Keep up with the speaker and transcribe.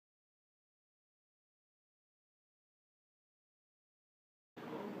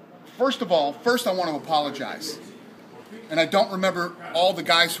first of all, I want to apologize. And I don't remember all the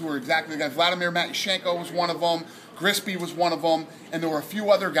guys who were exactly the guys. Vladimir Matyushenko was one of them. Grisby was one of them. And there were a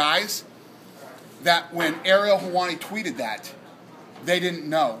few other guys that when Ariel Helwani tweeted that, they didn't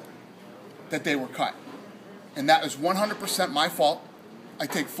know that they were cut. And that is 100% my fault. I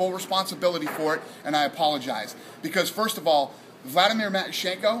take full responsibility for it, and I apologize. Because, first of all, Vladimir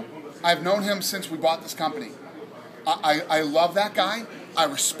Matyushenko, I've known him since we bought this company. I love that guy. I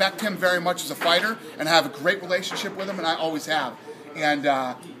respect him very much as a fighter, and I have a great relationship with him, and I always have. And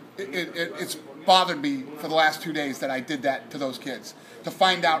it's bothered me for the last 2 days that I did that to those kids. To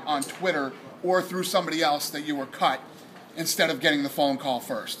find out on Twitter or through somebody else that you were cut instead of getting the phone call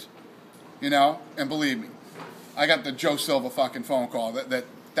first. You know? And believe me, I got the Joe Silva fucking phone call that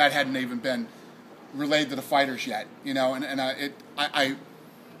hadn't even been relayed to the fighters yet. You know? And I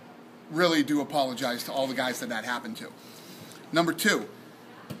really do apologize to all the guys that happened to. Number two,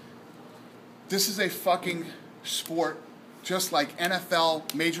 this is a fucking sport just like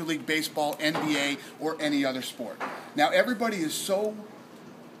NFL, Major League Baseball, NBA, or any other sport. Now, everybody is so...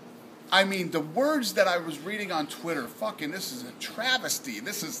 I mean, the words that I was reading on Twitter, fucking, this is a travesty.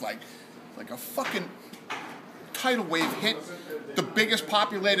 This is like a fucking tidal wave hit the biggest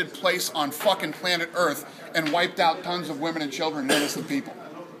populated place on fucking planet Earth and wiped out tons of women and children and innocent people.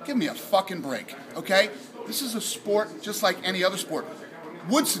 Give me a fucking break, okay? This is a sport just like any other sport.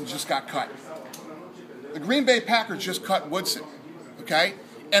 Woodson just got cut. The Green Bay Packers just cut Woodson, okay?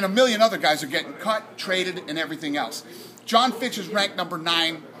 And a million other guys are getting cut, traded, and everything else. Jon Fitch is ranked number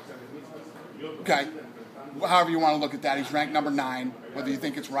 9. Okay, however you want to look at that, he's ranked number 9. Whether you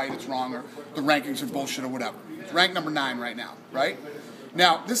think it's right, it's wrong, or the rankings are bullshit or whatever. He's ranked number 9 right now, right?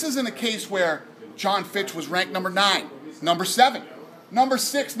 Now, this isn't a case where Jon Fitch was ranked number 9, number 7, number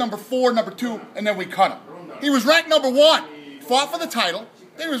 6, number 4, number 2, and then we cut him. He was ranked number 1, fought for the title,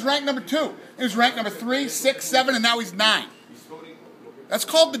 then he was ranked number 2. He was ranked number 3, 6, 7, and now he's 9. That's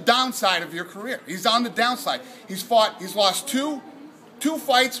called the downside of your career. He's on the downside. He's lost two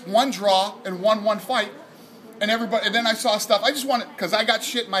fights, 1 draw, and 1 fight. And then I saw stuff. I just wanted, because I got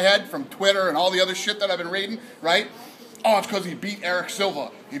shit in my head from Twitter and all the other shit that I've been reading, right? Oh, it's because he beat Eric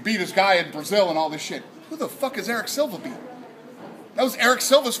Silva. He beat his guy in Brazil and all this shit. Who the fuck is Eric Silva beat? That was Eric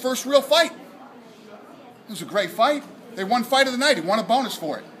Silva's first real fight. It was a great fight. They won fight of the night. He won a bonus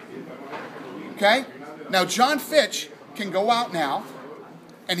for it. Okay? Now, Jon Fitch can go out now,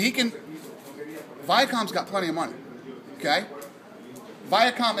 and he can... Viacom's got plenty of money. Okay?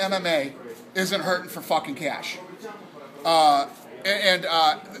 Viacom MMA isn't hurting for fucking cash.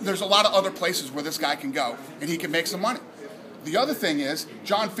 There's a lot of other places where this guy can go, and he can make some money. The other thing is,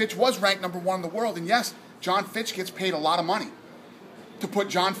 Jon Fitch was ranked number 1 in the world, and yes, Jon Fitch gets paid a lot of money to put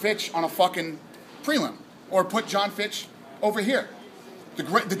Jon Fitch on a fucking prelim, or put Jon Fitch over here.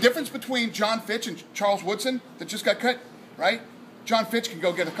 The difference between Jon Fitch and Charles Woodson that just got cut, right? Jon Fitch can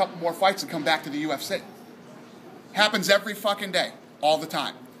go get a couple more fights and come back to the UFC. Happens every fucking day, all the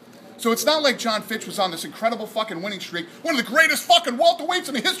time. So it's not like Jon Fitch was on this incredible fucking winning streak, one of the greatest fucking welterweights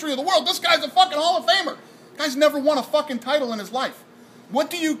in the history of the world. This guy's a fucking Hall of Famer. Guy's never won a fucking title in his life. What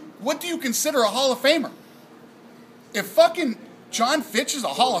do you consider a Hall of Famer? If fucking Jon Fitch is a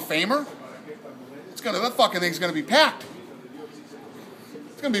Hall of Famer, that fucking thing's gonna be packed.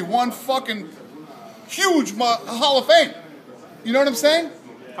 It's gonna be one fucking huge Hall of Fame. You know what I'm saying?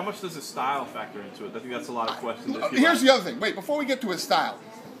 How much does his style factor into it? I think that's a lot of questions. Here's the other thing. Wait, before we get to his style,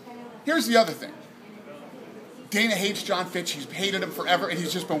 here's the other thing. Dana hates Jon Fitch. He's hated him forever, and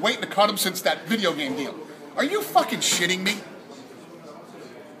he's just been waiting to cut him since that video game deal. Are you fucking shitting me?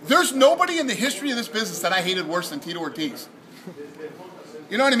 There's nobody in the history of this business that I hated worse than Tito Ortiz.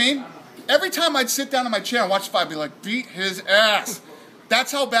 You know what I mean? Every time I'd sit down in my chair and watch the fight, I'd be like, beat his ass.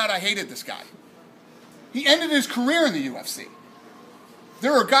 That's how bad I hated this guy. He ended his career in the UFC.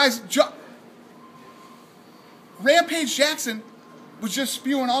 There are guys... Rampage Jackson was just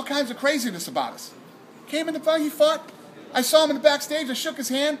spewing all kinds of craziness about us. Came in the fight, he fought. I saw him in the backstage. I shook his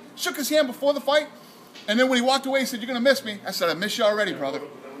hand before the fight. And then when he walked away, he said, "You're going to miss me." I said, "I miss you already, brother."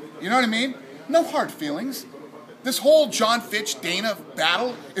 You know what I mean? No hard feelings. This whole Jon Fitch-Dana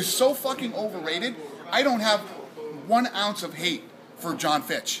battle is so fucking overrated. I don't have 1 ounce of hate for Jon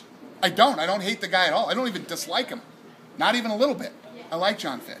Fitch. I don't hate the guy at all. I don't even dislike him. Not even a little bit. I like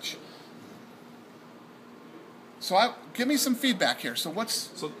Jon Fitch. So give me some feedback here. So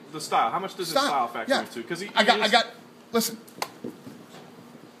the style? How much does his style factor into? Because listen.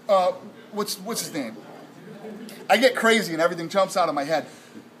 What's his name? I get crazy and everything jumps out of my head.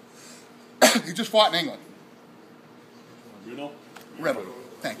 He just fought in England. Riddle.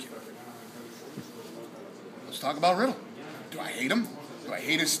 Thank you. Let's talk about Riddle. Do I hate him? Do I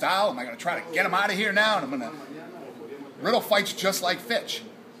hate his style? Am I going to try to get him out of here now? And I'm going to... Riddle fights just like Fitch.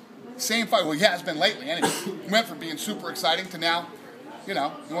 Same fight. Well, he has been lately anyway. He went from being super exciting to now, he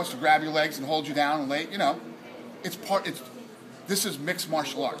wants to grab your legs and hold you down and this is mixed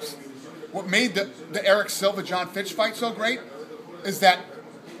martial arts. What made the Eric Silva-Jon Fitch fight so great is that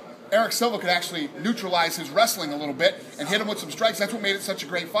Eric Silva could actually neutralize his wrestling a little bit and hit him with some strikes. That's what made it such a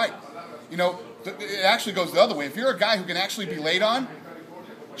great fight. It actually goes the other way. If you're a guy who can actually be laid on,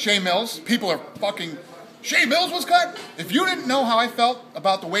 Shea Mills, people are fucking... Shea Mills was cut? If you didn't know how I felt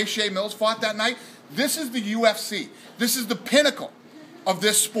about the way Shea Mills fought that night, this is the UFC. This is the pinnacle of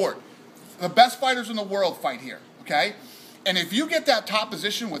this sport. The best fighters in the world fight here, okay? And if you get that top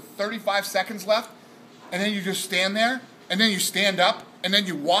position with 35 seconds left, and then you just stand there, and then you stand up, and then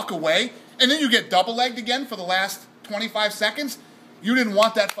you walk away, and then you get double-legged again for the last 25 seconds, you didn't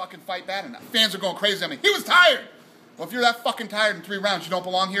want that fucking fight bad enough. Fans are going crazy on me. He was tired. Well, if you're that fucking tired in 3 rounds, you don't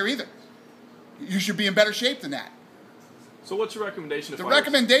belong here either. You should be in better shape than that. So what's your recommendation to The fighters?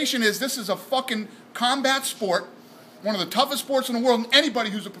 recommendation is this is a fucking combat sport, one of the toughest sports in the world, and anybody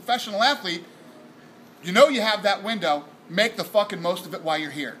who's a professional athlete, you have that window, make the fucking most of it while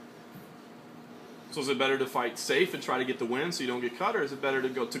you're here. So is it better to fight safe and try to get the win so you don't get cut, or is it better to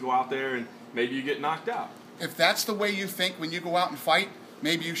go out there and maybe you get knocked out? If that's the way you think when you go out and fight,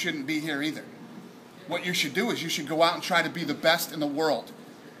 maybe you shouldn't be here either. What you should do is you should go out and try to be the best in the world.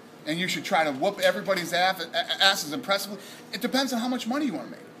 And you should try to whoop everybody's asses impressively. It depends on how much money you want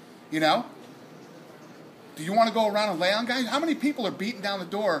to make, Do you want to go around and lay on guys? How many people are beating down the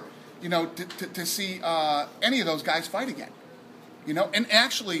door, to see any of those guys fight again? And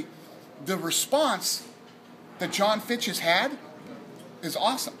actually, the response that Jon Fitch has had is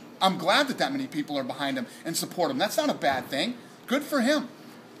awesome. I'm glad that many people are behind him and support him. That's not a bad thing. Good for him,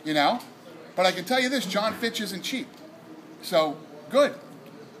 But I can tell you this, Jon Fitch isn't cheap. So, good.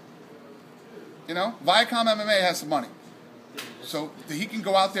 Viacom MMA has some money. So he can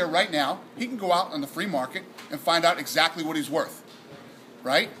go out there right now. He can go out on the free market and find out exactly what he's worth.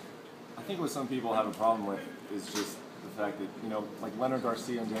 Right? I think what some people have a problem with is just the fact that, like Leonard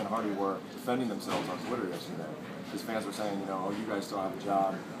Garcia and Dan Hardy were defending themselves on Twitter yesterday. His fans were saying, oh, you guys still have a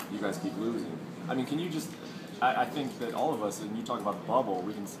job. You guys keep losing. I mean, can you just... I think that all of us, and you talk about the bubble,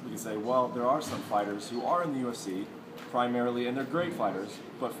 we can say, well, there are some fighters who are in the UFC primarily, and they're great fighters,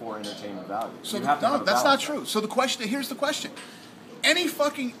 but for entertainment value. So no, that's not true. So here's the question.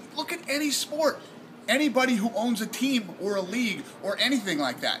 Look at any sport. Anybody who owns a team or a league or anything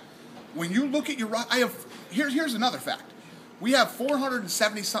like that. When you look at here's another fact. We have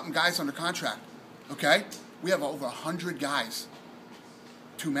 470-something guys under contract, okay? We have over 100 guys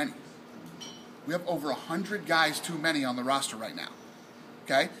too many. We have over 100 guys too many on the roster right now,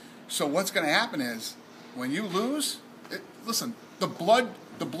 okay? So what's going to happen is, when you lose... Listen, the blood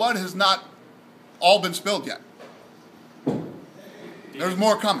has not all been spilled yet. There's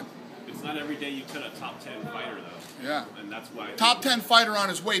more coming. It's not every day you cut a top 10 fighter, though. Yeah. And that's why... Top 10 fighter on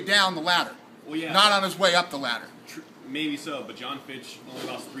his way down the ladder. Well, yeah. Not on his way up the ladder. Maybe so, but Jon Fitch only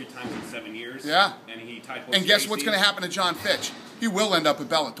lost 3 times in 7 years. Yeah. And he tied... And guess what's going to happen to Jon Fitch? He will end up at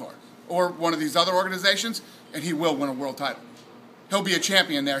Bellator or one of these other organizations, and he will win a world title. He'll be a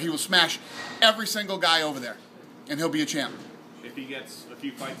champion there. He will smash every single guy over there. And he'll be a champ. If he gets a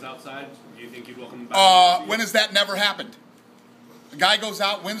few fights outside, do you think you'd welcome him back? When has that never happened? The guy goes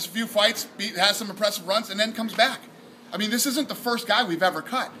out, wins a few fights, has some impressive runs, and then comes back. I mean, this isn't the first guy we've ever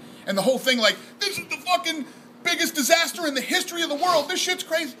cut. And the whole thing this is the fucking biggest disaster in the history of the world. This shit's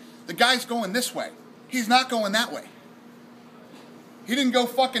crazy. The guy's going this way. He's not going that way. He didn't go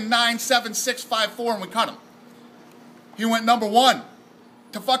fucking 9, 7, 6, 5, 4, and we cut him. He went number 1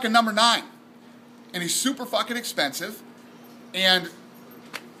 to fucking number 9. And he's super fucking expensive, and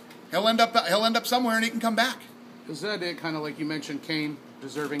he'll end up somewhere, and he can come back. Is that it? Kind of like you mentioned, Kane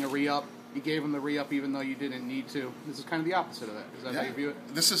deserving a re-up. You gave him the re-up even though you didn't need to. This is kind of the opposite of that. Is that how you view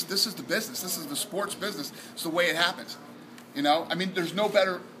it? This is the business. This is the sports business. It's the way it happens. I mean, there's no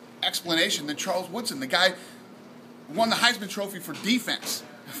better explanation than Charles Woodson. The guy won the Heisman Trophy for defense.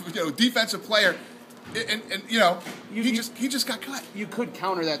 Defensive player. And he just got cut. You could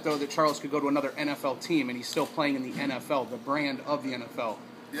counter that, though, that Charles could go to another NFL team and he's still playing in the NFL, the brand of the NFL.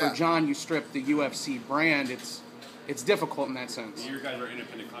 Yeah. For Jon, you strip the UFC brand. It's difficult in that sense. Your guys are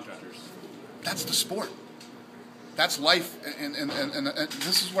independent contractors. That's the sport. That's life, and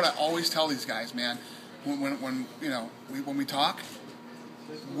this is what I always tell these guys, man. When we talk,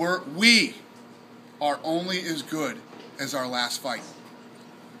 we are only as good as our last fight.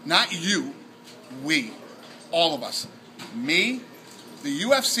 Not you. We, all of us, me, the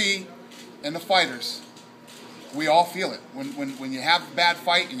UFC, and the fighters, We all feel it. When you have a bad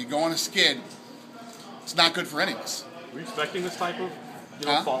fight and you go on a skid, it's not good for any of us. Were you expecting this type of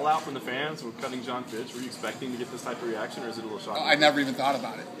fallout from the fans with cutting Jon Fitch? Were you expecting to get this type of reaction, or is it a little shocking? I never even thought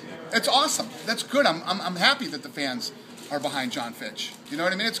about it. It's awesome. That's good. I'm happy that the fans are behind Jon Fitch. You know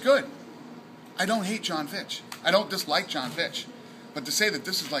what I mean? It's good. I don't hate Jon Fitch. I don't dislike Jon Fitch. But to say that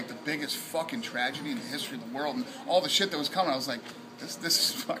this is like the biggest fucking tragedy in the history of the world and all the shit that was coming, I was like, this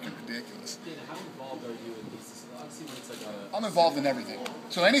is fucking ridiculous. Dana, how involved are you in these? Obviously, when it's like a... I'm involved in everything.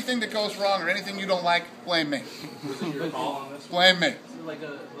 So anything that goes wrong or anything you don't like, blame me. Was it your call on this? Blame me. So like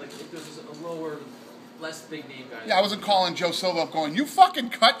if there's a lower, less big name guy. Yeah, I wasn't calling Joe Silva up going, you fucking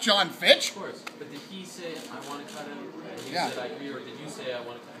cut Jon Fitch? Of course, but did he say I want to cut him? And you Yeah. said I agree, or did you say I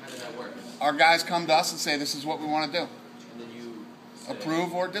want to cut him? How did that work? Our guys come to us and say, this is what we want to do. And then you say,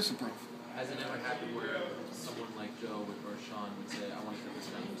 Approve or disapprove. Has it ever happened where someone like Joe or Sean would say I want to cut this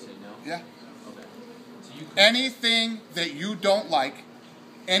guy, and you say no? Yeah. Okay. So you Anything that you don't like,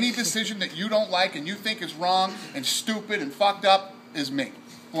 any decision that you don't like and you think is wrong and stupid and fucked up is me.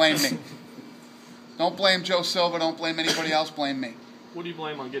 Blame me. Don't blame Joe Silva. Don't blame anybody else. Blame me. What do you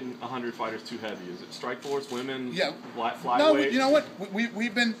blame on getting 100 fighters too heavy? Is it Strikeforce, women, Yeah. flyweight? No, you know what?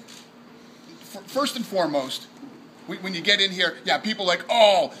 We've been, first and foremost, when you get in here, yeah, people like,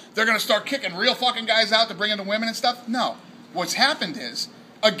 oh, they're going to start kicking real fucking guys out to bring in the women and stuff. No. What's happened is,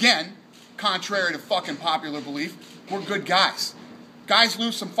 again, contrary to fucking popular belief, we're good guys. Guys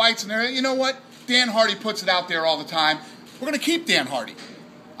lose some fights and they're, you know what? Dan Hardy puts it out there all the time. We're going to keep Dan Hardy.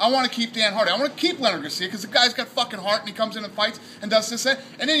 I want to keep Dan Hardy. I want to keep Leonard Garcia because the guy's got fucking heart and he comes in and fights and does this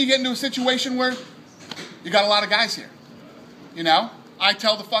and then you get into a situation where you got a lot of guys here. You know? I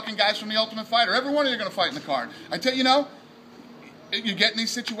tell the fucking guys from The Ultimate Fighter, every one of you are going to fight in the card. I tell you, you get in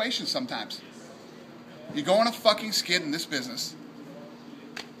these situations sometimes. You go on a fucking skid in this business.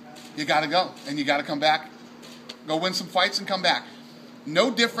 You got to go and you got to come back. Go win some fights and come back.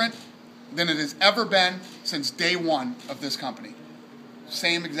 No different than it has ever been since day one of this company.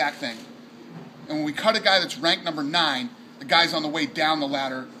 Same exact thing. And when we cut a guy that's ranked number 9, the guy's on the way down the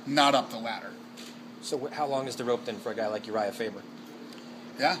ladder, not up the ladder. So how long is the rope then for a guy like Uriah Faber?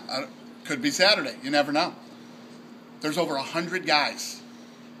 Yeah, could be Saturday. You never know. There's over 100 guys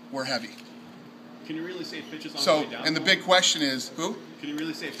we're heavy. Can you really say Fitch is on his So, way down? and the big question is, who? Can you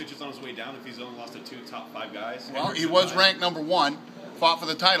really say Fitch is on his way down if he's only lost to 2 top 5 guys? Well, he was ranked number 1, fought for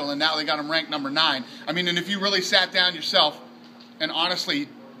the title, and now they got him ranked number 9. I mean, and if you really sat down yourself and honestly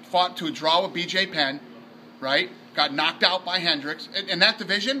fought to a draw with BJ Penn, right? Got knocked out by Hendricks. And that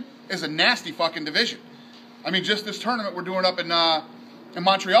division is a nasty fucking division. I mean, just this tournament we're doing up in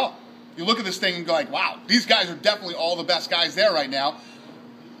Montreal. You look at this thing and go like, wow, these guys are definitely all the best guys there right now.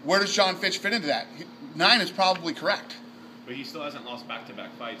 Where does Jon Fitch fit into that? 9 is probably correct. But he still hasn't lost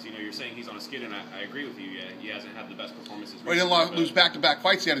back-to-back fights. You know, you're saying he's on a skid, and I agree with you. Yeah, he hasn't had the best performances. Well, he didn't lose back-to-back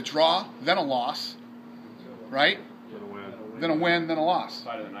fights. He had a draw, then a loss, right? Then a win, then a loss.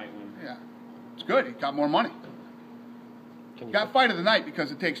 Fight of the night win. Yeah. It's good. He got more money. Got fight of the night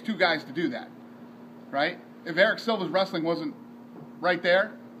because it takes 2 guys to do that, right? If Eric Silva's wrestling wasn't right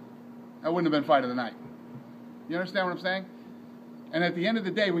there, that wouldn't have been fight of the night. You understand what I'm saying? And at the end of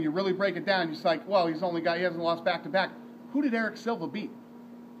the day, when you really break it down, you're just like, well, he hasn't lost back-to-back. Who did Eric Silva beat?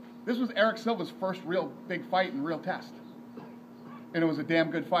 This was Eric Silva's first real big fight and real test. And it was a damn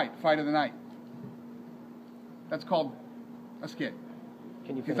good fight of the night. That's called a skid.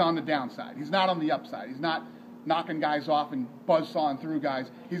 He's on the downside. He's not on the upside. He's not knocking guys off and buzzsawing through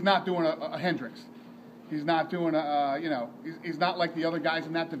guys. He's not doing a Hendricks. He's not doing he's not like the other guys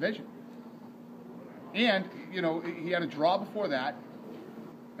in that division. And, he had a draw before that.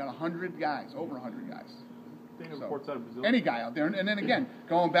 Got 100 guys, over 100 guys. Reports out of Brazil. Any guy out there. And then again,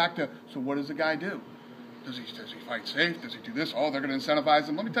 going back to, so what does a guy do? Does he fight safe? Does he do this? Oh, they're going to incentivize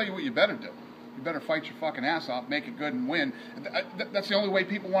him. Let me tell you what you better do. You better fight your fucking ass off, make it good, and win. That's the only way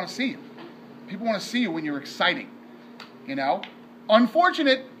people want to see you. People want to see you when you're exciting.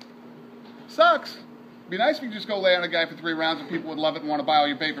 Unfortunate. Sucks. It'd be nice if you could just go lay on a guy for 3 rounds and people would love it and want to buy all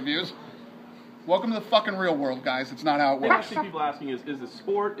your pay-per-views. Welcome to the fucking real world, guys. It's not how it What I works. see people asking is this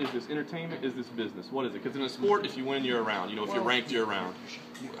sport? Is this entertainment? Is this business? What is it? Because in a sport, if you win, you're around. If you're ranked, you're around.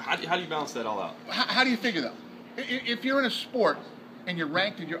 How do you balance that all out? How do you figure that? If you're in a sport and you're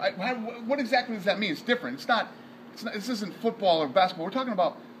ranked and what exactly does that mean? It's different. It's not. This isn't football or basketball. We're talking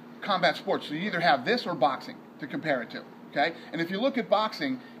about combat sports. So you either have this or boxing to compare it to. Okay? And if you look at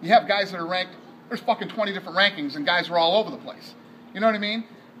boxing, you have guys that are ranked. There's fucking 20 different rankings, and guys are all over the place. You know what I mean?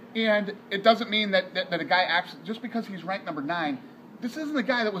 And it doesn't mean that a guy actually, just because he's ranked number 9, this isn't a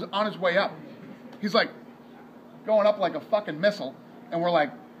guy that was on his way up. He's like going up like a fucking missile, and we're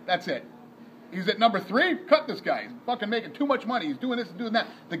like, that's it. He's at number 3. Cut this guy. He's fucking making too much money. He's doing this and doing that.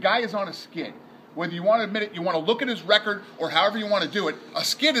 The guy is on a skid. Whether you want to admit it, you want to look at his record, or however you want to do it, a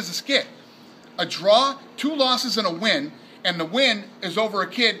skid is a skid. A draw, 2 losses and a win, and the win is over a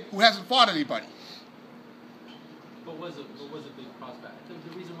kid who hasn't fought anybody. But was a big prospect?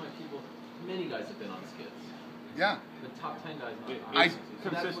 The reason why many guys have been on skids. Yeah. The top 10 guys not I- on skids. So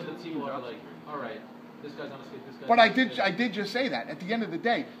that's what the people are like, all right, this guy's on a skid, this guy's But on a skid. I did just say that. At the end of the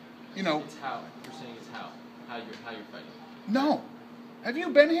day, you know, It's how. You're saying it's how you're fighting. no. Have you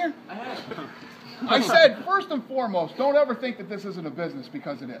been here? I have. I said, first and foremost, don't ever think that this isn't a business,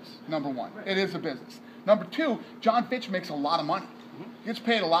 because it is. Number 1, it is a business. Number 2, Jon Fitch makes a lot of money. He gets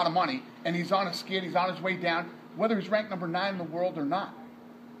paid a lot of money, and he's on a skid, he's on his way down, whether he's ranked number 9 in the world or not.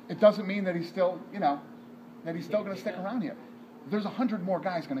 It doesn't mean that he's still, that he's still going to stick around here. There's 100 more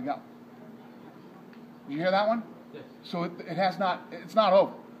guys going to go. Did you hear that one? Yes. So it's not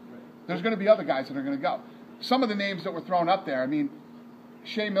over. There's going to be other guys that are going to go. Some of the names that were thrown up there, I mean,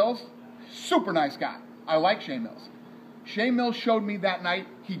 Shea Mills, super nice guy. I like Shea Mills. Shea Mills showed me that night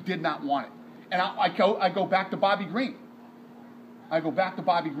he did not want it. And I go back to Bobby Green.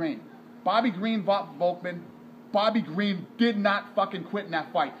 Bobby Green fought Volkman. Bobby Green did not fucking quit in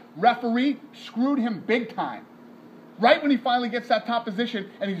that fight. Referee screwed him big time. Right when he finally gets that top position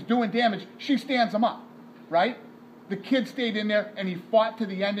and he's doing damage, she stands him up. Right? The kid stayed in there and he fought to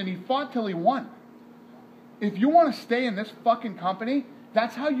the end, and he fought till he won. If you want to stay in this fucking company,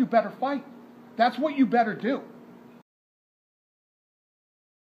 that's how you better fight. That's what you better do.